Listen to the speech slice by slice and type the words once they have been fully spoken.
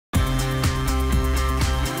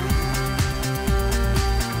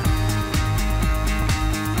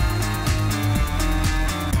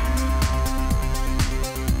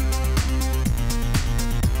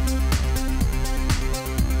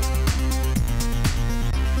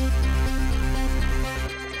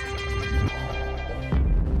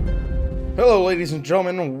Hello ladies and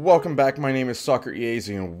gentlemen, welcome back. My name is Soccer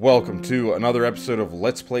Easy and welcome to another episode of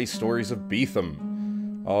Let's Play Stories of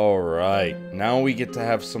Bethem. Alright, now we get to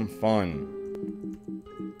have some fun.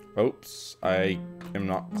 Oops, I am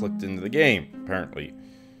not clicked into the game, apparently.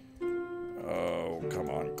 Oh, come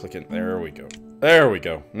on, click it. There we go. There we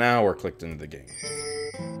go. Now we're clicked into the game.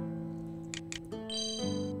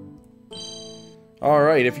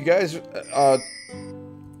 Alright, if you guys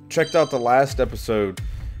checked out the last episode,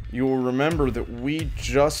 you will remember that we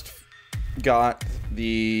just got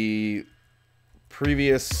the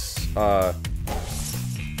previous,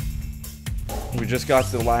 we just got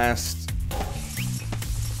the last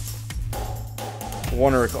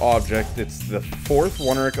Wonderic object. It's the fourth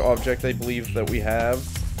Wonderic object, I believe, that we have.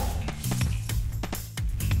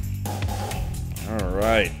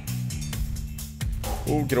 Alright.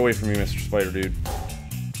 Ooh, get away from me, Mr. Spider Dude.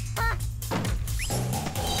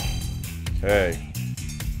 Okay.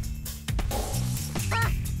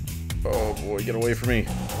 Oh boy, get away from me.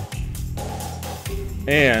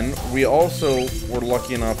 And we also were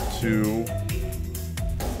lucky enough to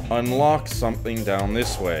unlock something down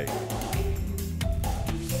this way.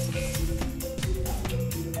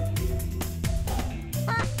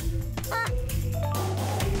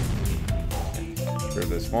 Here's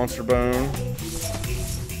this monster bone.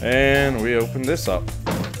 And we open this up.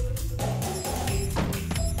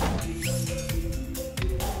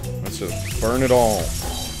 Let's just burn it all.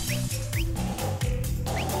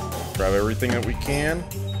 Grab everything that we can.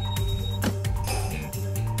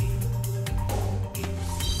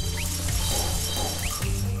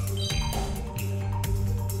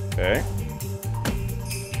 Okay.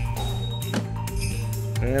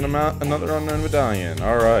 And another unknown medallion.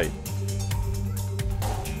 Alright.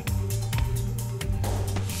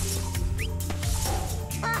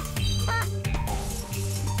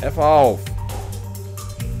 F off.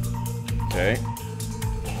 Okay.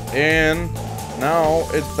 And now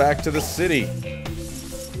it's back to the city.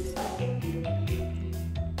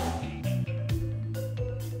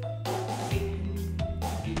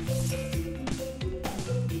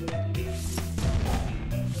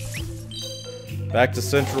 Back to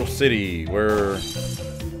Central City, where...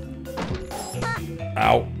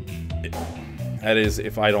 Ow. That is,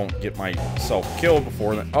 if I don't get myself killed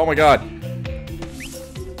before then. Oh my god!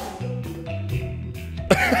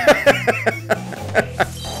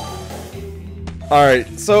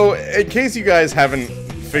 Alright, so in case you guys haven't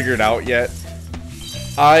figured out yet,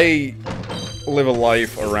 I live a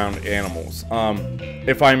life around animals.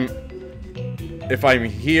 If I'm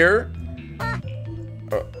here,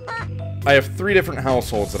 I have 3 different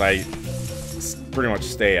households that I pretty much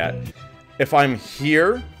stay at. If I'm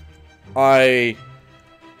here, I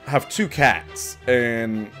have 2 cats,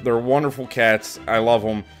 and they're wonderful cats. I love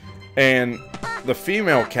them. And the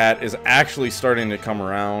female cat is actually starting to come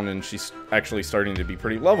around, and she's actually starting to be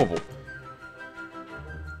pretty lovable.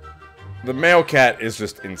 The male cat is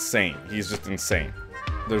just insane. He's just insane.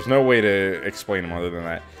 There's no way to explain him other than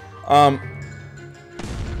that.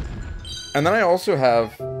 And then I also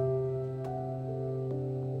have...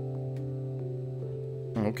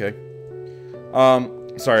 Okay.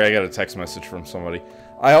 Sorry, I got a text message from somebody.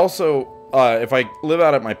 I also... if I live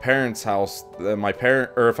out at my parents' house,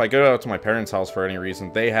 if I go out to my parents' house for any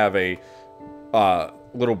reason, they have a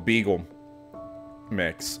little beagle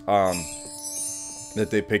mix that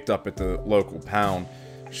they picked up at the local pound.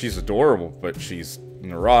 She's adorable, but she's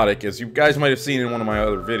neurotic, as you guys might have seen in one of my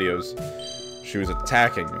other videos. She was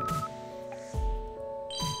attacking me.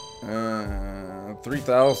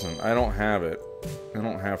 3,000. I don't have it. I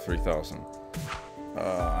don't have 3,000.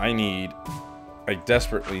 I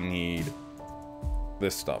desperately need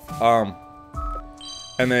this stuff.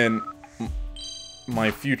 And then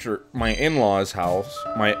my in-laws' house,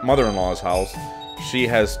 my mother-in-law's house, she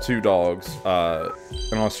has 2 dogs, an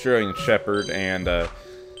Australian Shepherd and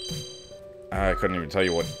I couldn't even tell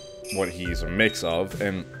you what he's a mix of,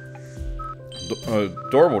 and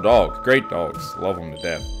adorable dogs, great dogs, love them to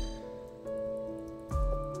death.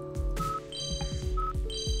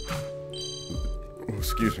 Ooh,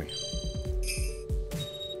 excuse me.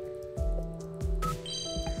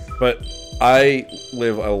 But I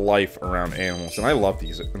live a life around animals, and I love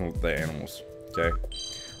the animals, okay?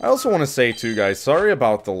 I also want to say, too, guys, sorry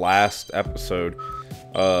about the last episode,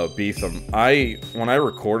 Bethem. When I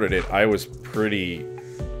recorded it, I was pretty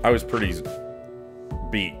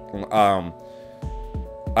beat.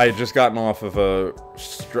 I had just gotten off of a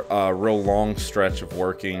real long stretch of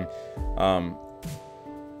working. I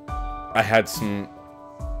had some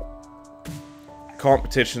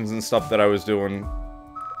competitions and stuff that I was doing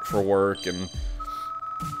for work, and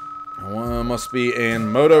Must be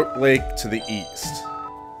in Modoc Lake to the east.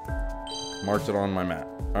 Marked it on my map.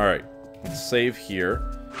 Alright, let's save here.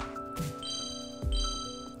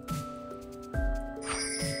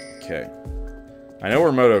 Okay. I know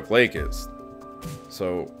where Modoc Lake is,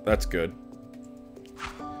 so that's good.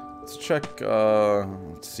 Let's check,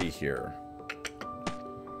 let's see here.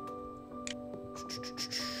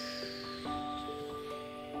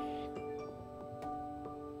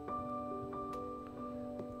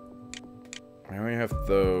 I only have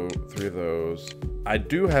 3 of those. I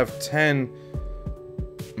do have 10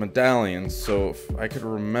 medallions, so if I could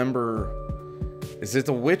remember... Is it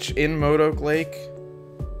the witch in Modoc Lake?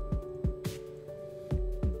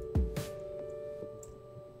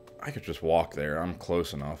 I could just walk there. I'm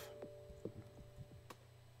close enough.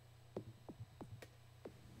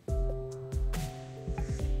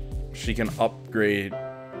 She can upgrade.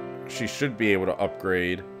 She should be able to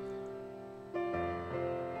upgrade.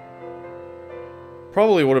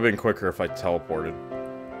 Probably would have been quicker if I teleported.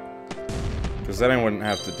 Because then I wouldn't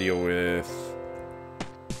have to deal with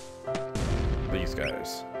these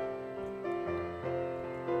guys.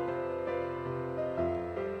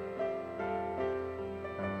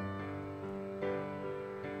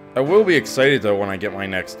 I will be excited though when I get my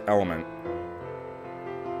next element.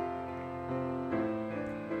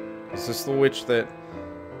 Is this the witch that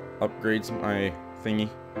upgrades my thingy?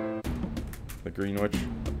 The green witch?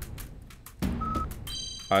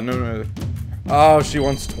 No. Oh, she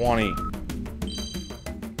wants 20.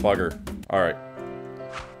 Bugger. Alright.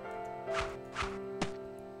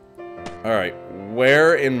 Alright.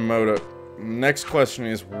 Where in Modoc... Next question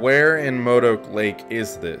is, where in Modoc Lake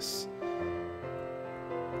is this?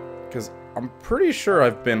 Because I'm pretty sure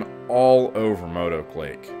I've been all over Modoc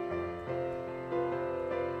Lake.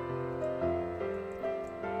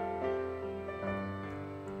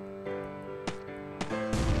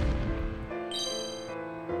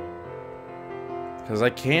 Because I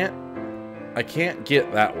can't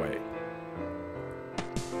get that way.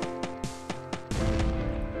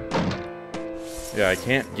 Yeah, I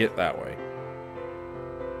can't get that way.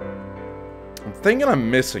 I'm thinking I'm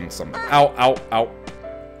missing something. Ow, ow, ow.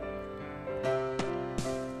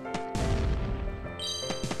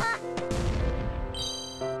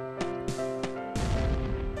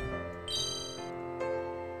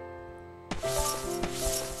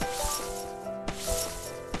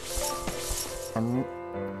 I'm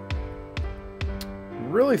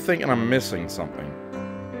really thinking I'm missing something.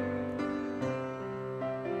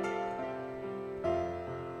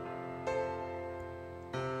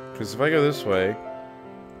 Because if I go this way,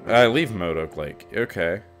 I leave Modoc Lake.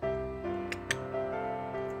 Okay.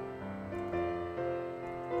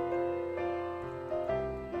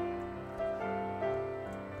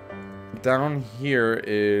 Down here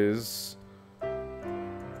is...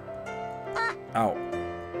 Ow.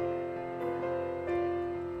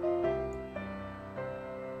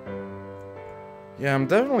 Yeah, I'm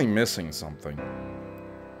definitely missing something.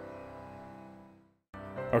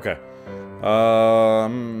 Okay. Oh!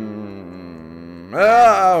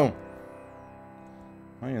 Am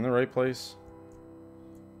I in the right place?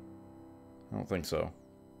 I don't think so.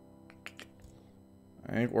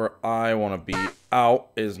 I think where I want to be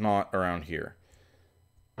out is not around here.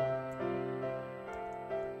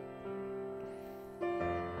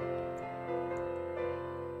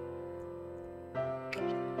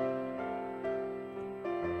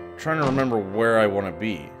 Trying to remember where I want to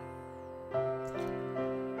be.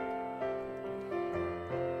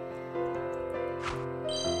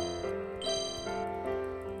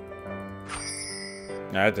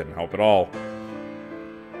 That didn't help at all.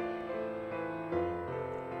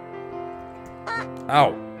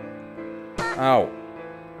 Ow. Ow.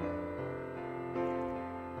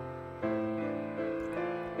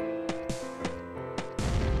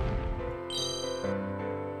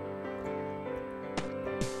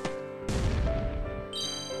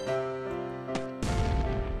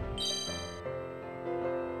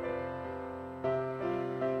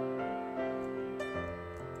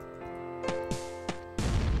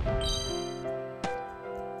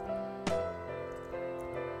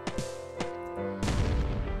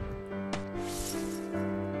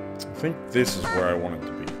 I think this is where I want it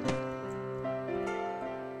to be.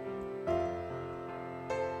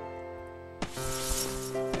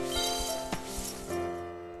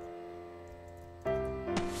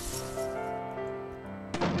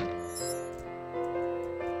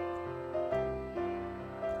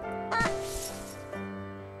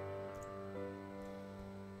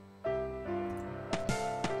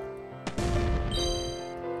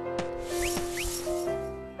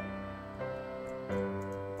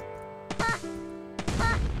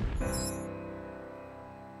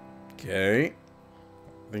 Okay.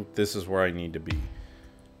 I think this is where I need to be.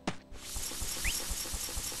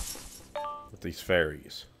 With these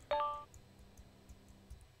fairies.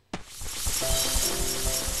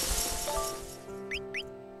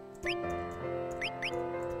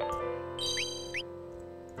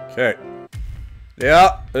 Okay.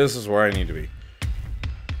 Yeah, this is where I need to be.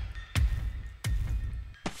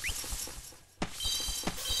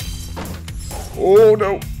 Oh,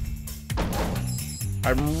 no.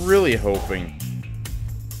 I'm really hoping.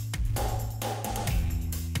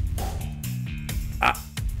 Ah.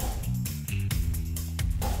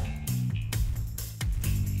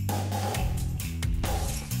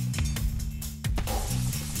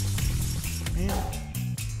 Man.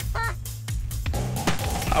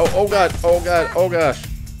 Oh god, oh god, oh gosh.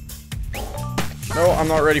 No, I'm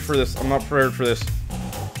not ready for this. I'm not prepared for this.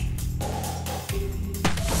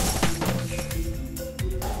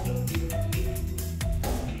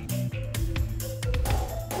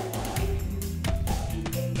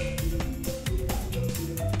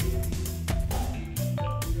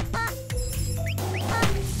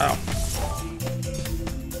 Ow.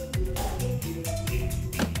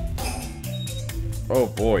 Oh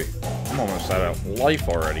boy, I'm almost out of life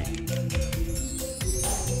already.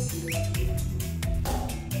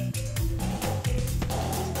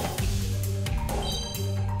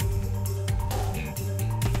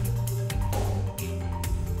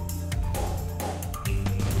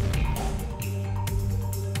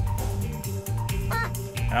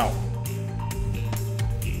 Ow.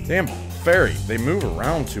 Damn fairy, they move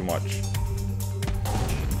around too much.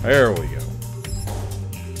 There we go.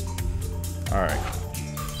 Alright.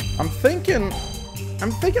 I'm thinking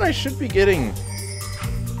I should be getting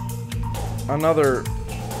another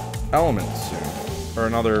element soon. Or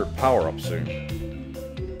another power-up soon.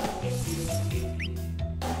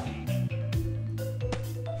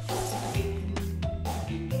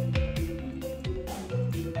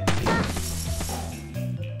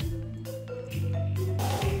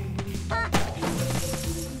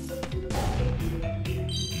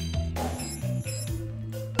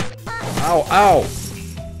 Ow, ow!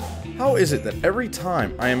 How is it that every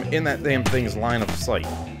time I am in that damn thing's line of sight?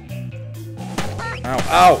 Ow,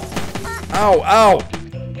 ow! Ow, ow!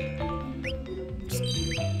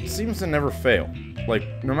 It seems to never fail.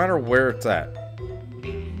 Like, no matter where it's at.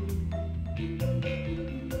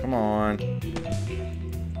 Come on.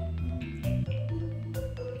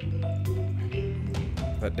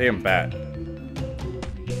 That damn bat.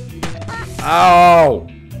 Ow!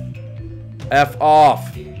 F off!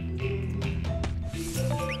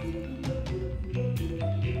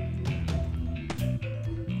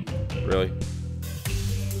 Really?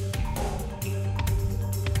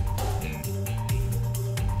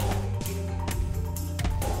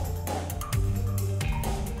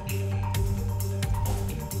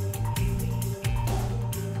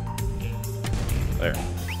 There.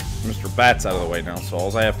 Mr. Bat's out of the way now, so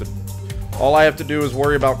all I have to do is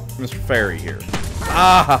worry about Mr. Fairy here.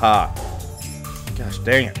 Ah ha ha! Gosh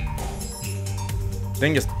dang it.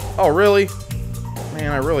 Dingus. Oh really?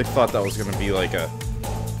 Man, I really thought that was gonna be like a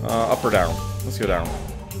up or down? Let's go down.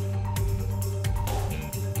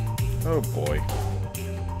 Oh boy.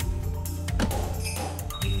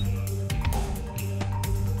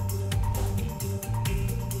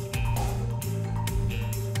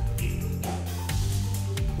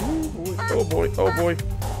 Ooh, oh boy, oh boy.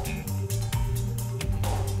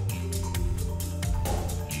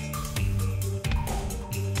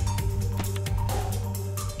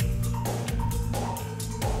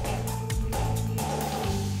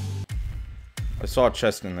 I saw a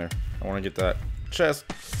chest in there. I want to get that chest.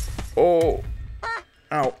 Oh.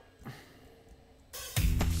 Ow.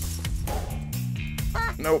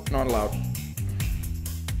 Nope, not allowed.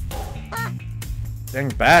 Dang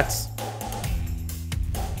bats.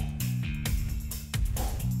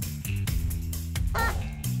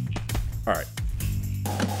 Alright.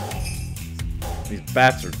 These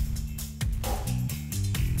bats are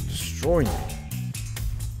destroying me.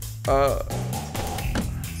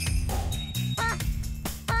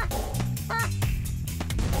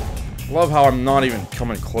 Love how I'm not even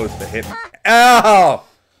coming close to hitting. Ow!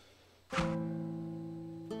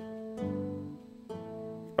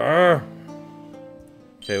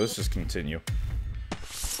 Okay, let's just continue.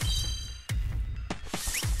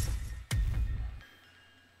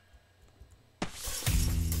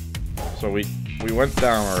 So we went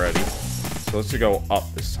down already. So let's go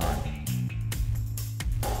up this time.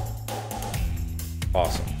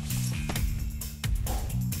 Awesome.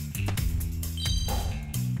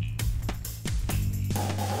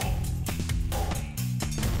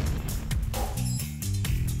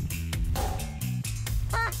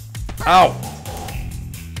 Ow!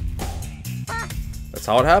 That's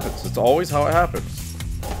how it happens. It's always how it happens.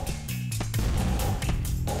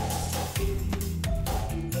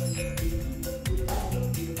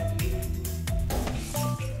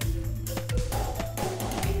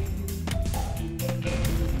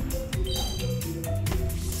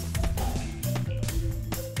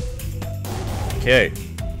 Okay.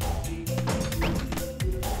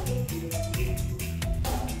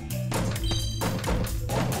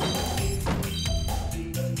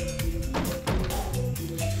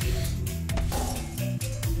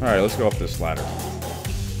 Alright, let's go up this ladder.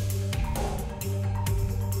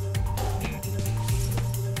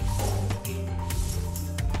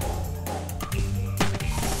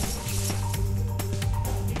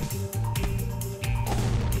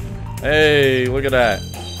 Hey, look at that.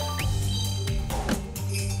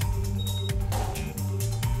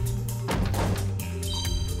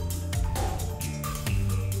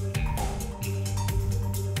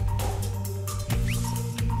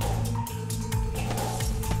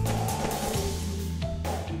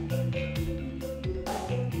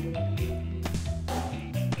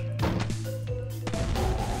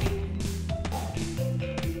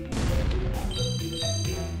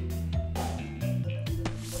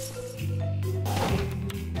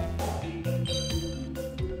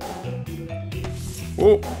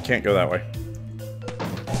 Oh, can't go that way.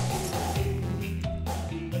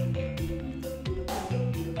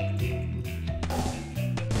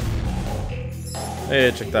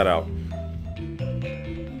 Hey, check that out.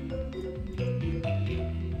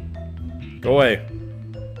 Go away.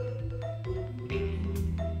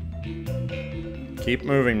 Keep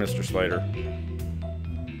moving, Mr. Spider.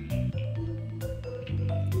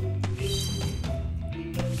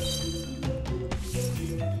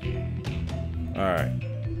 Alright.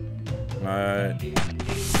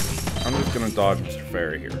 I'm just gonna dodge Mr.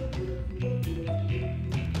 Fairy here.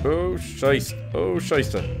 Oh, shiest. Oh,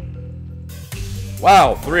 shysta.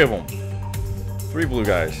 Wow, 3 of them. 3 blue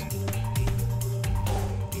guys.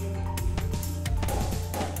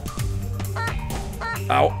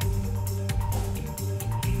 Ow.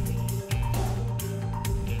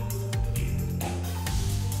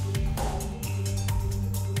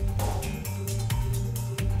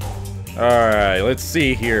 Alright, let's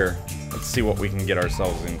see here. Let's see what we can get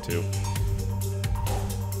ourselves into.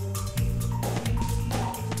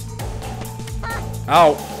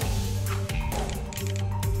 Ow!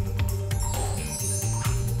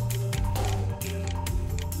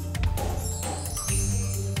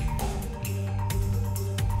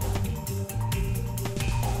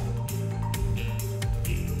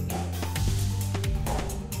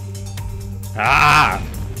 Ah!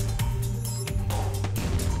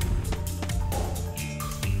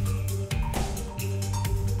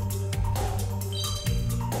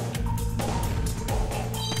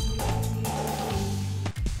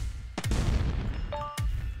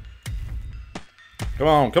 Come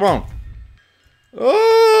on, come on.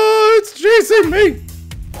 Oh, it's chasing me.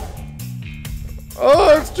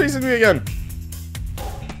 Oh, it's chasing me again.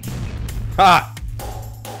 Ha!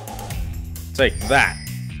 Take that.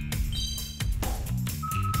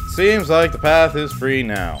 Seems like the path is free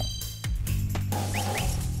now.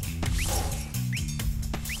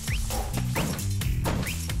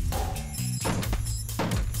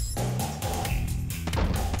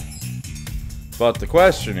 But the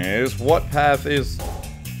question is, what path is...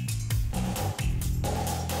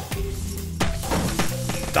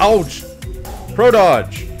 Dodge! Pro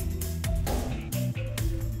dodge!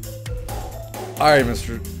 Alright,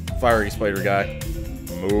 Mr. Fiery Spider guy.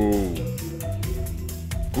 Move.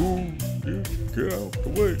 Move. Get out the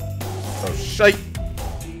way. Oh, shite!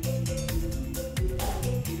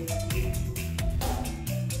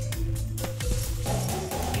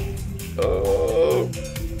 Oh.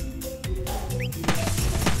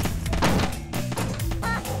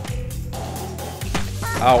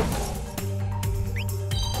 Ow.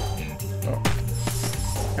 Oh.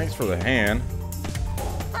 Thanks for the hand.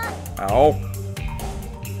 Ow.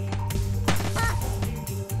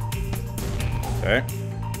 Okay.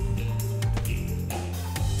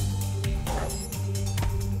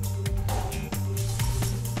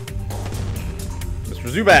 Mr.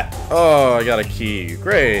 Zubat. Oh, I got a key.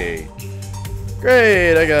 Great.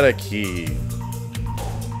 Great, I got a key.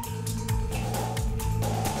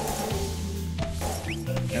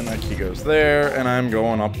 And that key goes there, and I'm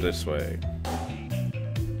going up this way.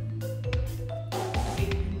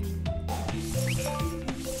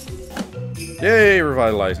 Yay,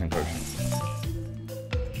 revitalizing potion.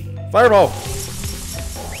 Fireball!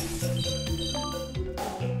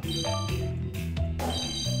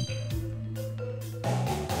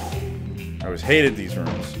 always hated these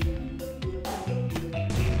rooms.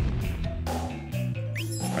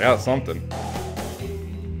 I got something.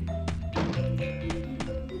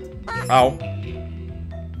 Ow.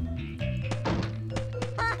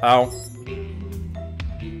 Ow.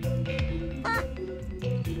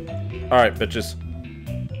 Alright, bitches.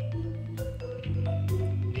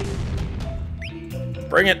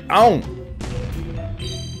 Bring it on!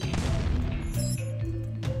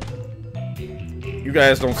 You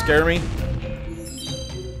guys don't scare me.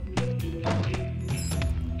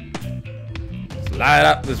 Slide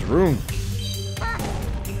up this room.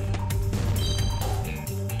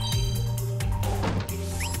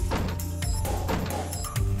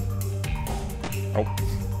 Oh.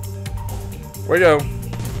 Where'd you go?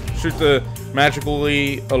 Shoot the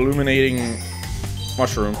magically illuminating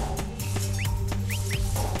mushroom.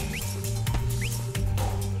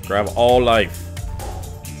 Grab all life.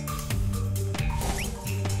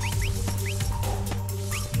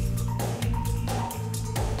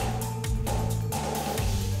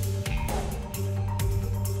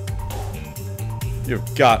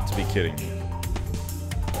 You've got to be kidding me.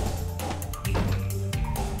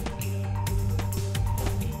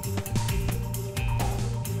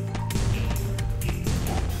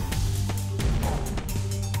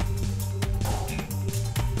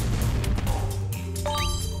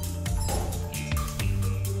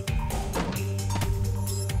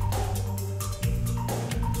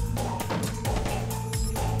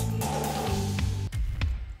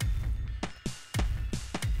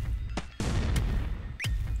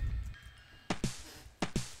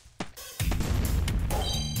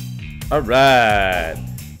 Alright.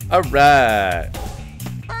 Alright.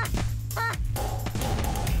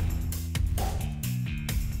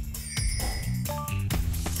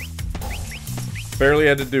 Barely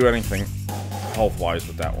had to do anything health-wise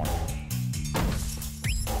with that one.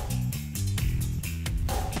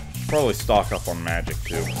 Probably stock up on magic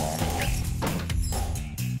too while I'm here.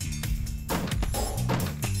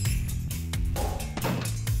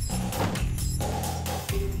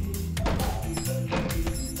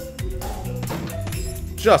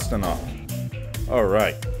 Just enough.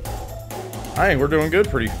 Alright. I think we're doing good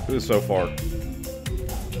so far.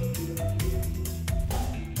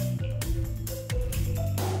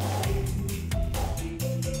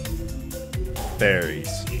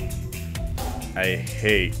 Fairies. I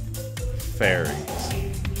hate fairies.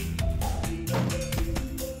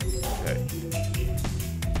 Okay.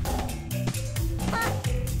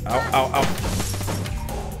 Ow, ow, ow.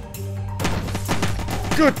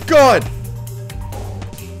 Good God!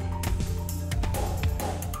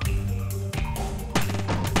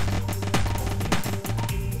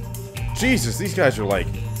 Jesus, these guys are like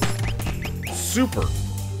super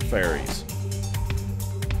fairies.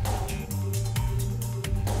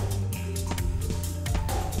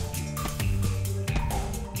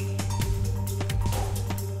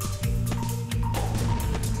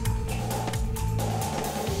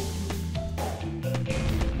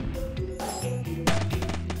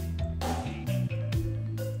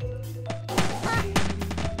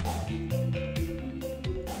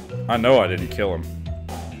 I know I didn't kill him.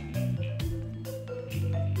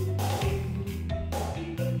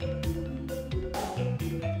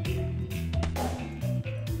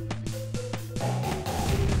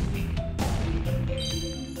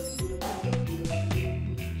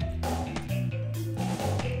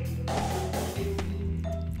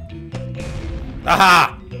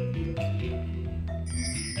 Aha!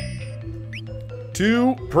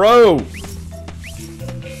 2 pro.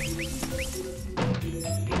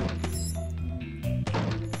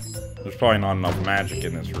 There's probably not enough magic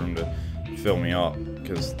in this room to fill me up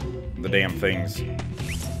because the damn things.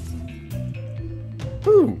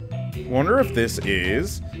 Ooh. Wonder if this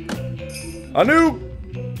is a new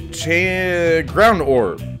ground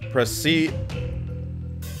orb. Press C.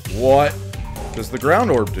 What does the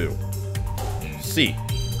ground orb do? C.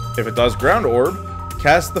 If it does ground orb,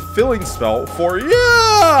 cast the filling spell for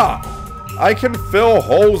I can fill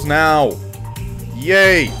holes now.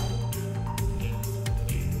 Yay.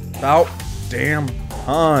 About damn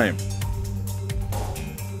time.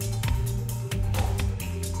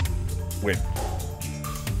 Wait.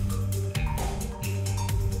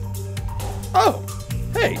 Oh.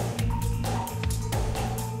 Hey.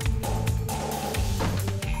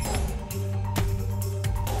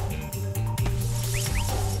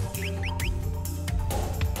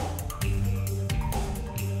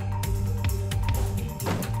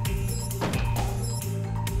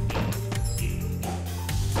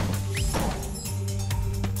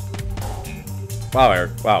 Wow,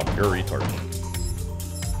 Eric. Wow, you're a retard.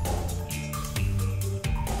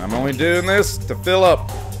 I'm only doing this to fill up.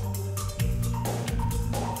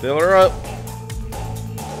 Fill her up.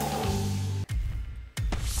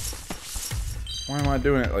 Why am I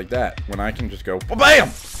doing it like that when I can just go BAM?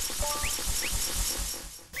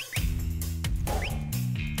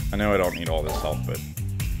 I know I don't need all this help, but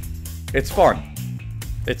it's fun.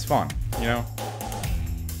 It's fun, you know?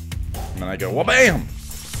 And then I go BAM!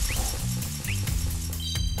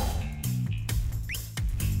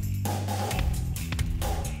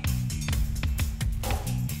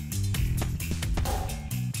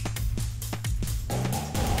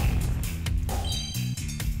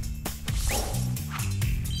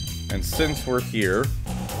 And since we're here,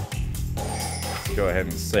 let's go ahead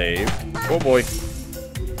and save. Oh boy.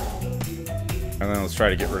 And then let's try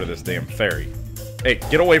to get rid of this damn fairy. Hey,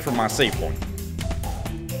 get away from my save point.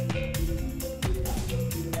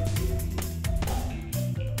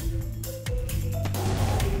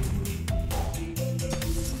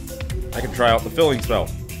 I can try out the filling spell.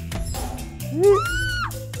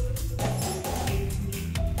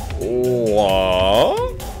 What?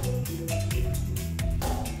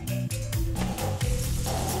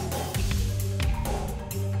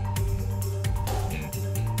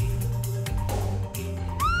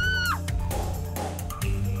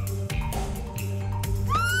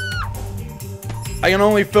 I can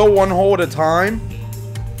only fill one hole at a time?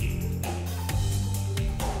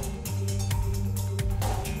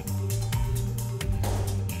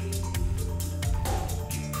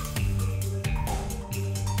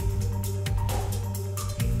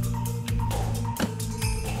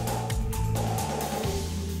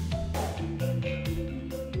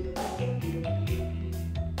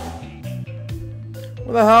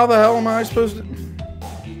 Well, how the hell am I supposed to...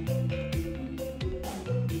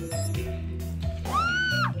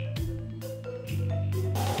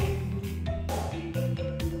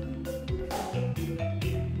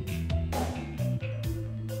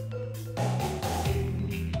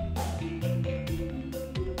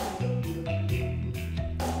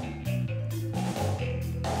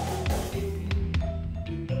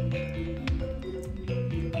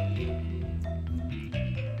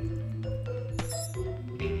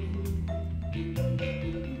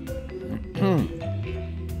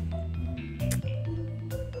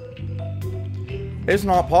 It's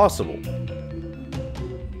not possible.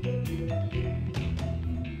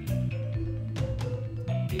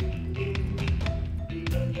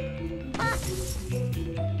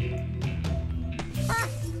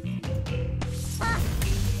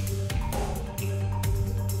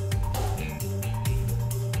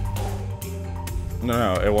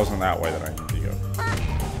 No, it wasn't that way that I need to go.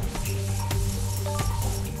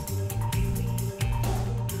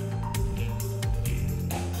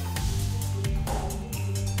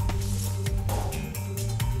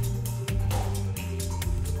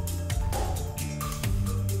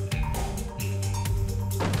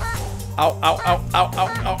 Ow, ow, ow, ow, ow,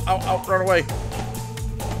 ow, ow, ow, run away.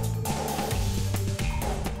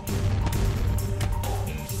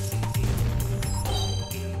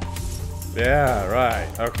 Yeah, right,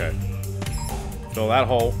 okay. Fill that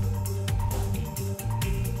hole.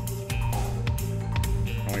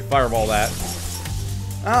 And we fireball that.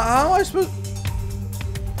 How am I supposed...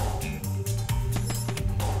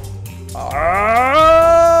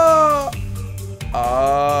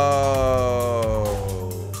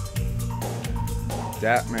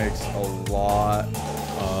 That makes a lot.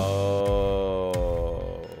 Oh.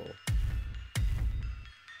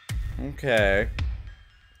 Okay.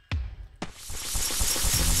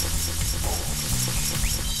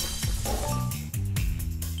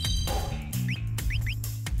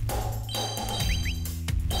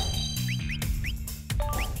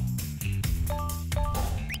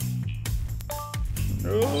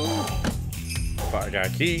 No. I got a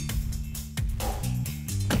key.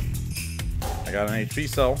 I got an HP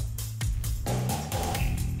cell.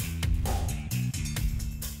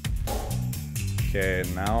 Okay,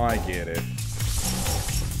 now I get it.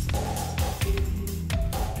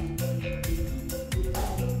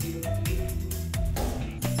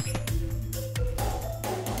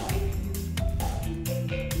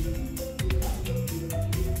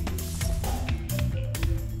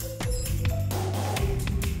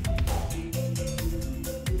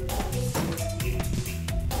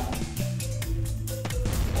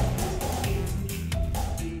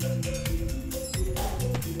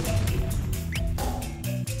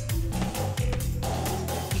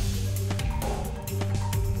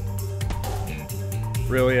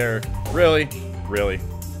 Really, Eric? Really? Really?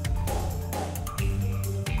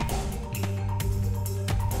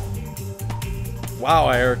 Wow,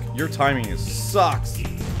 Eric, your timing sucks.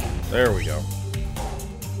 There we go.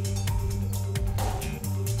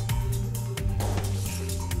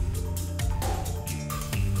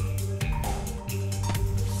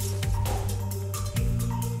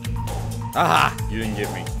 Aha! You didn't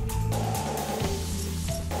get me.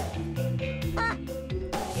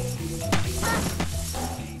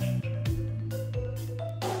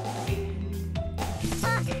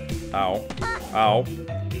 Ow. Ow.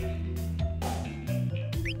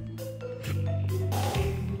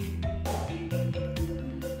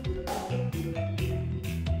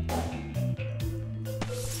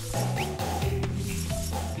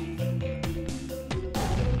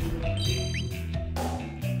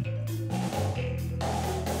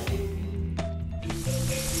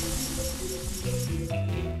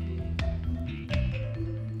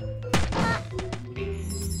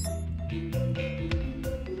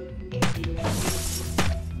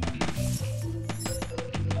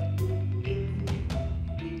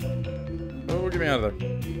 Get me out of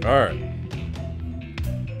there. Alright.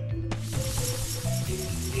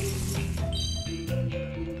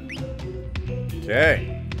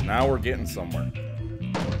 Okay. Now we're getting somewhere.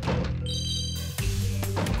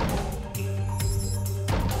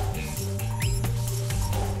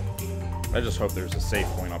 I just hope there's a save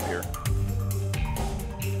point up here.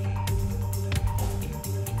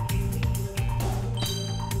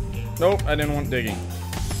 Nope, I didn't want digging.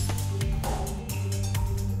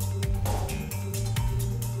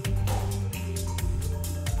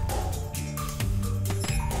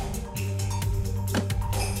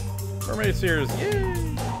 Mermaid Sears, yay!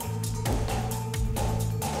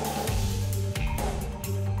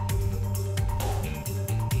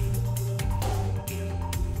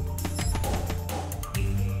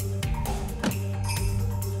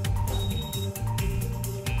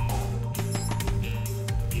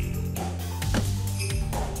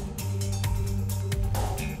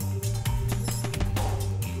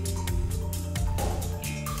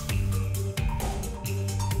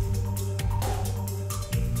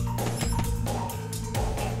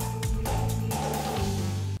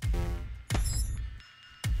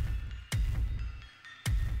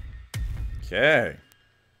 Okay.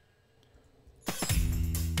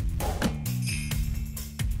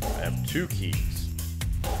 I have 2 keys.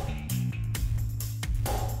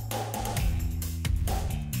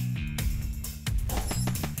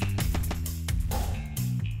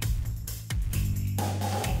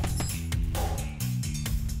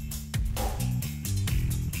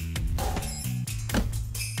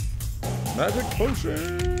 Magic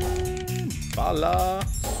potion! Bala!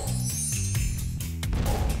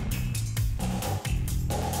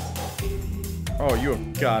 Oh, you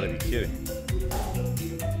have got to be kidding.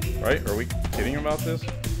 Right? Are we kidding about this?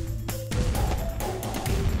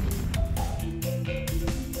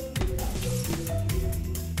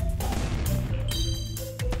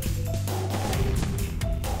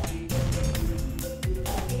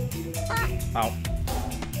 Ow.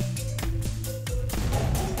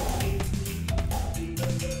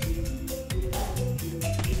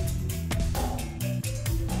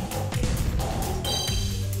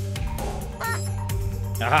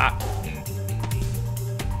 Aha!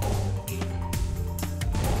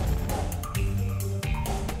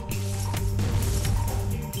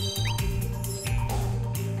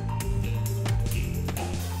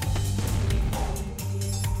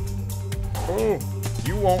 Oh,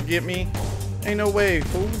 you won't get me. Ain't no way,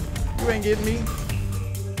 fool. You ain't getting me.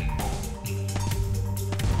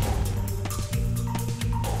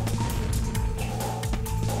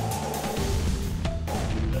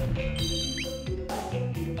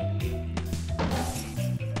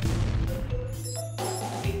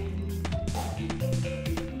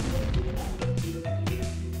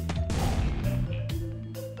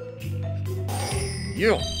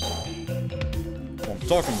 Yeah. That's what I'm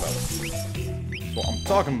talking about. That's what I'm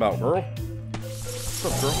talking about, girl. What's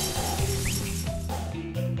up, girl?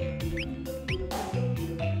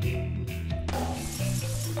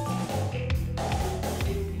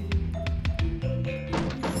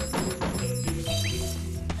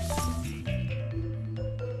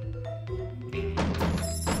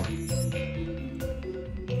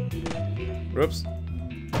 Whoops.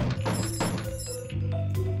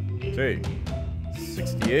 Okay.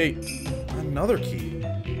 68. Another key.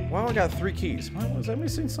 Wow, I got 3 keys. Was I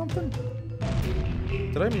missing something?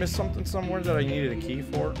 Did I miss something somewhere that I needed a key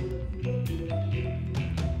for?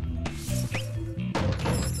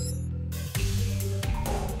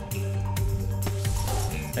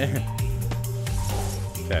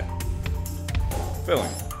 Okay.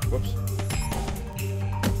 Filling. Whoops.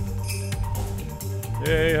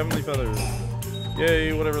 Yay, Heavenly Feathers.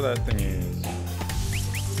 Yay, whatever that thing is.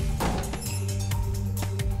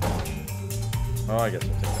 Oh, I guess I'll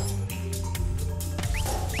take that.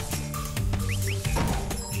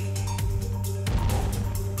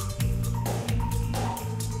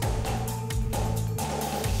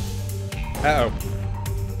 Uh-oh.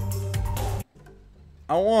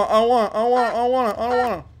 I don't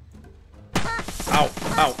wanna. Ow,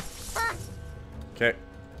 ow. Okay.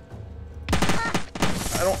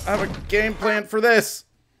 I don't have a game plan for this.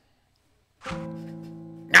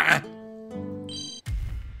 Ah.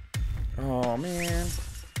 Oh, man.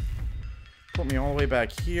 Put me all the way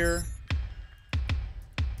back here.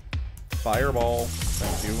 Fireball.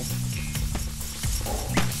 Thank you.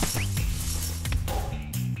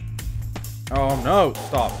 Oh, no.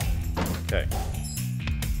 Stop. Okay.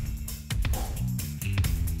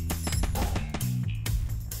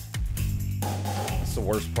 That's the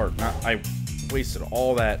worst part. I wasted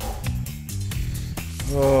all that.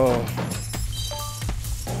 Oh.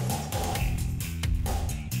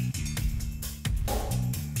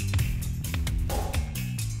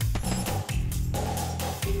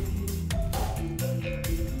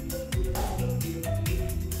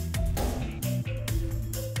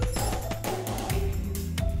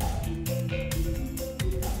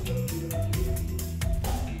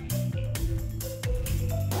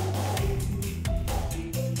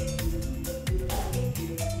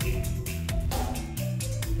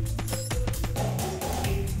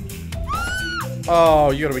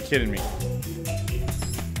 Oh, you gotta be kidding me.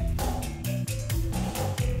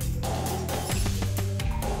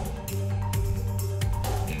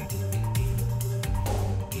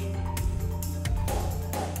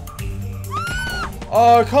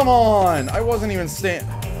 Oh, come on! I wasn't even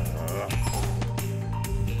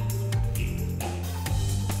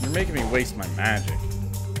You're making me waste my magic.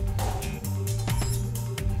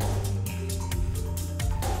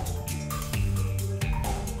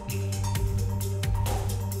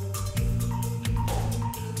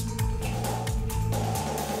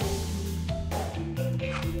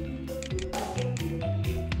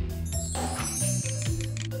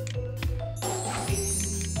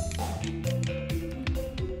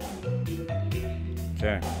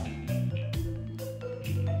 Okay.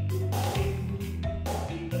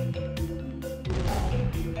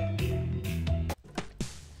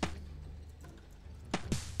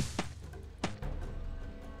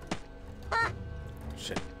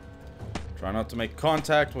 Shit. Try not to make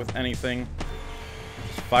contact with anything.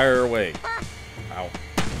 Just fire away. Ow.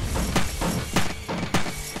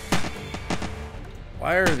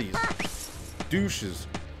 Why are these douches?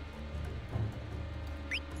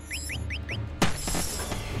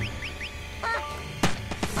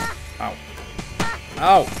 Ow.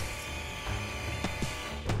 Ow!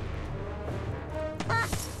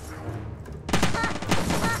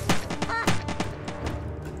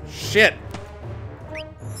 Shit!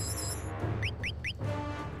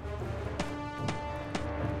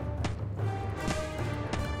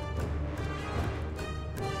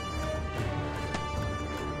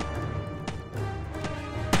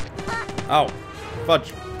 Ow.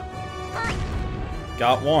 Fudge.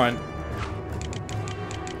 Got one.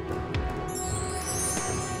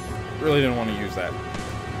 Really didn't want to use that.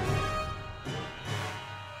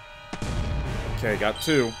 Okay, got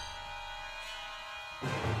two.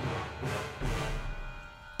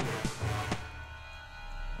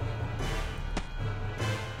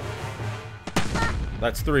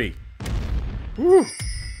 That's three. Woo!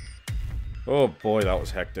 Oh boy, that was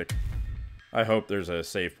hectic. I hope there's a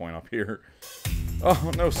save point up here.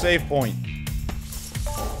 Oh, no save point.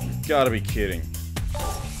 You've gotta be kidding.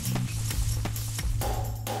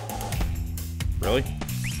 Really?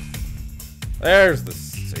 There's the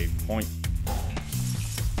save point.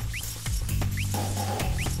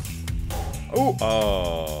 Ooh,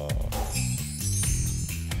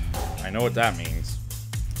 I know what that means.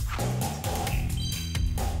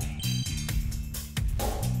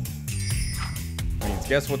 Means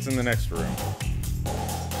guess what's in the next room?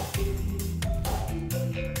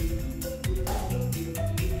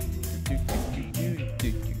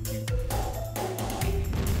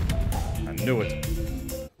 I knew it.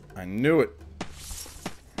 I knew it.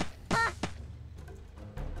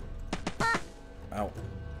 Ow.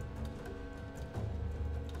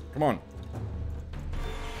 Come on.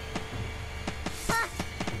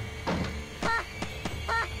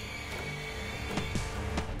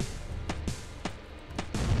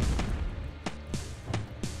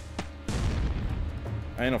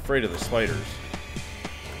 I ain't afraid of the spiders.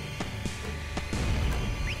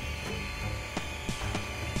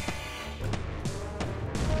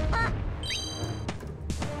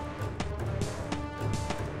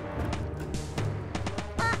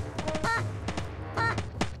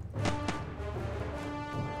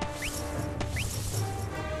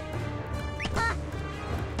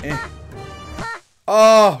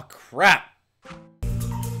 Oh, crap.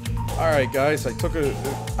 Alright guys, I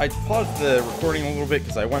paused the recording a little bit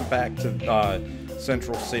because I went back to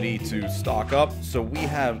Central City to stock up, so we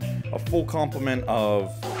have a full complement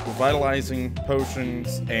of revitalizing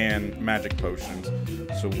potions and magic potions.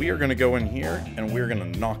 So we are going to go in here and we're going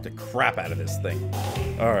to knock the crap out of this thing.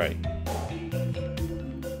 Alright.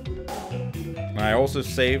 And I also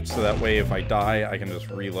saved so that way if I die I can just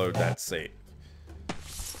reload that save.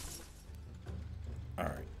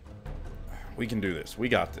 Alright. We can do this. We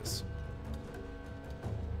got this.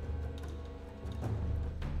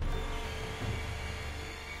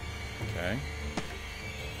 Okay.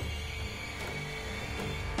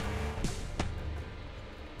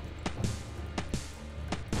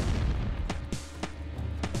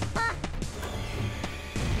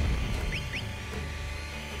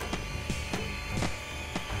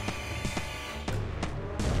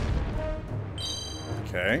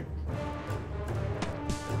 Okay.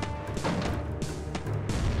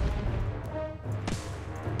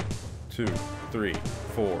 Two, 3,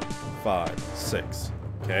 4, 5, 6.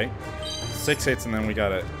 Okay. 6 hits and then we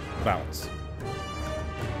gotta bounce.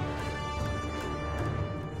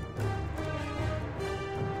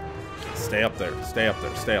 Stay up there. Stay up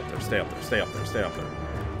there. Stay up there. Stay up there. Stay up there. Stay up there.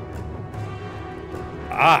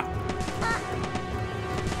 Ah!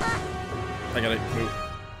 I gotta move.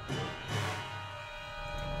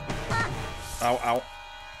 Ow, ow.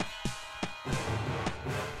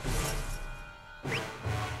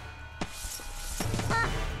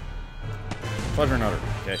 Fudger Nutter.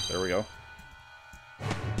 Okay, there we go.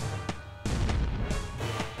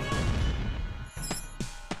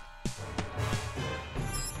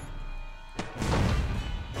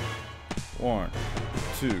 One,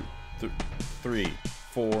 2, 3,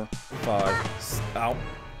 4, 5. Ow.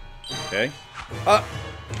 Okay. Ah!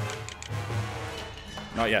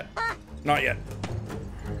 Not yet. Not yet.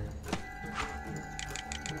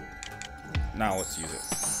 Now let's use it.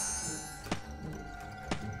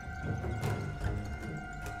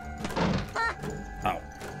 Ow.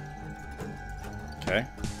 Okay.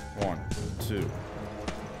 1, 2. 1,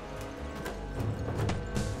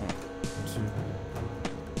 2.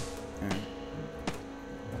 And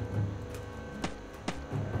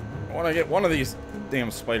I want to get one of these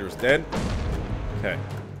damn spiders dead. Okay.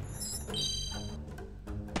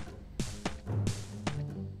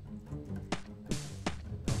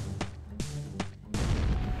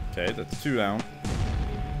 Okay, that's 2 down.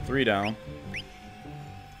 3 down.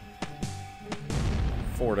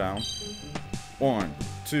 4 down. 1,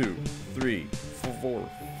 2, 3, 4,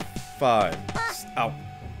 5. Out.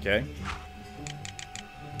 Okay.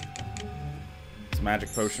 Let's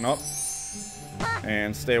magic potion up.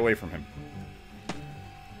 And stay away from him.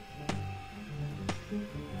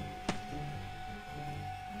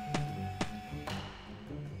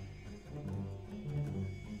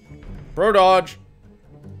 Bro dodge.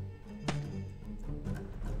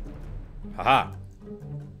 Haha.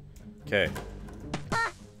 Okay.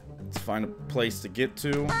 Let's find a place to get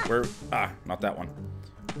to. Where? Ah, not that one.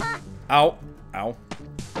 Ow. Ow.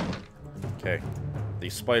 Okay.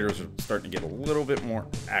 These spiders are starting to get a little bit more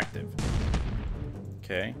active.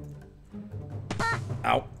 Okay.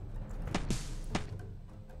 Ow.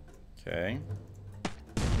 Okay.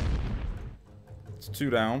 It's 2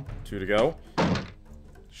 down. 2 to go.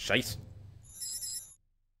 Shice.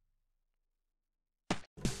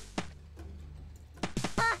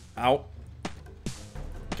 Ow.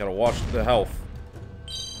 Gotta watch the health.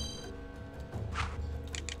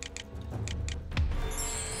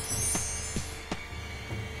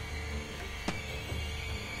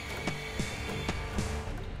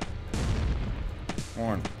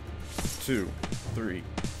 One, 2, 3,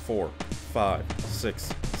 4, 5,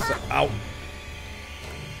 6, 7. Ow.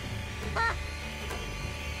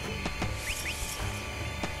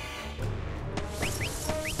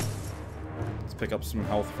 Pick up some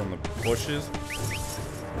health from the bushes.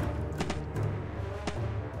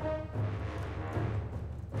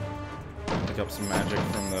 Pick up some magic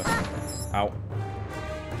from the... Ow.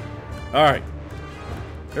 Alright.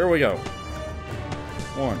 Here we go.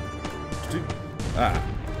 1, 2... Ah.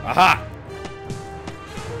 Aha!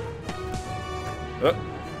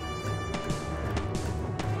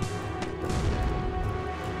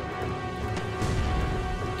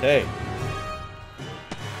 Okay.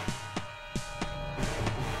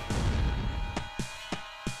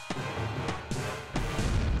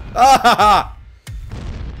 Ah!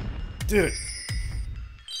 Did it.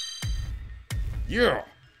 Yeah.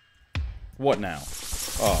 What now?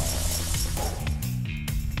 Oh.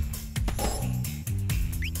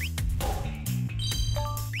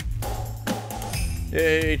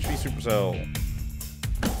 Yay, HP Supercell.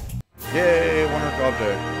 Yay, Wonder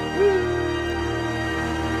Object. Woo!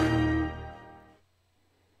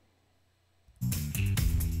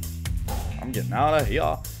 out of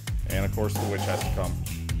here. And of course the witch has to come.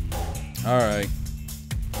 Alright.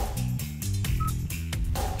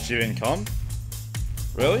 She didn't come?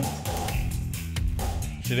 Really?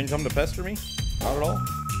 She didn't come to pester me? Not at all?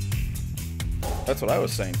 That's what I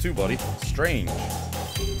was saying too, buddy. Strange.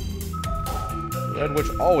 The Red Witch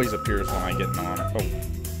always appears when I get an honor. Oh,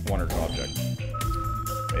 Wonder Object.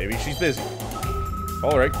 Maybe she's busy.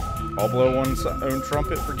 Alright. I'll blow one's own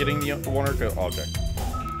trumpet for getting the Wonder Object.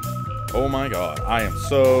 Oh my god. I am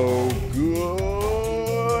so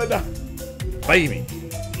good. Baby.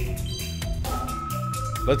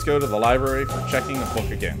 Let's go to the library for checking the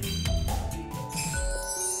book again.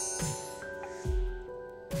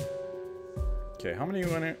 Okay, how many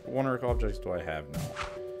Wonder Objects do I have now?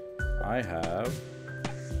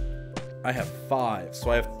 I have 5,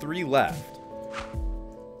 so I have 3 left.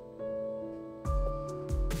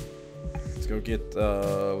 Let's go get,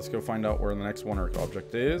 let's go find out where the next Wonder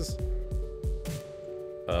Object is.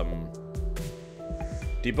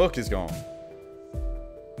 The book is gone.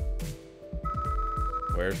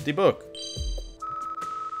 Where's the book?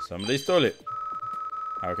 Somebody stole it.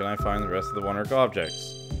 How can I find the rest of the Wonder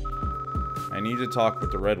Objects? I need to talk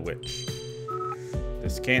with the Red Witch.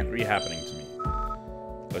 This can't be happening to me.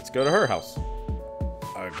 Let's go to her house.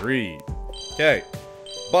 Agreed. Okay,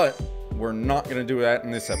 but we're not gonna do that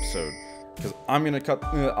in this episode because I'm gonna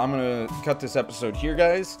cut this episode here,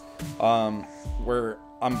 guys. Where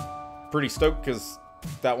I'm pretty stoked because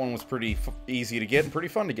that one was pretty easy to get and pretty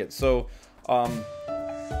fun to get. So,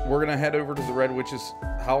 we're gonna head over to the Red Witch's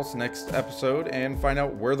house next episode and find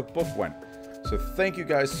out where the book went. So thank you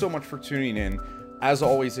guys so much for tuning in. As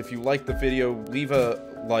always, if you liked the video, leave a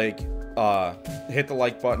like, hit the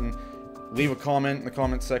like button, leave a comment in the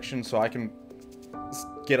comment section so I can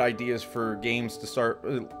get ideas for games to start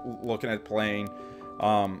looking at playing.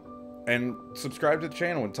 And subscribe to the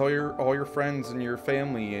channel and tell all your friends and your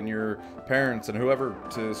family and your parents and whoever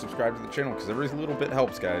to subscribe to the channel because every little bit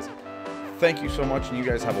helps, guys. Thank you so much, and you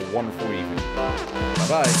guys have a wonderful evening.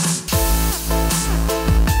 Bye-bye.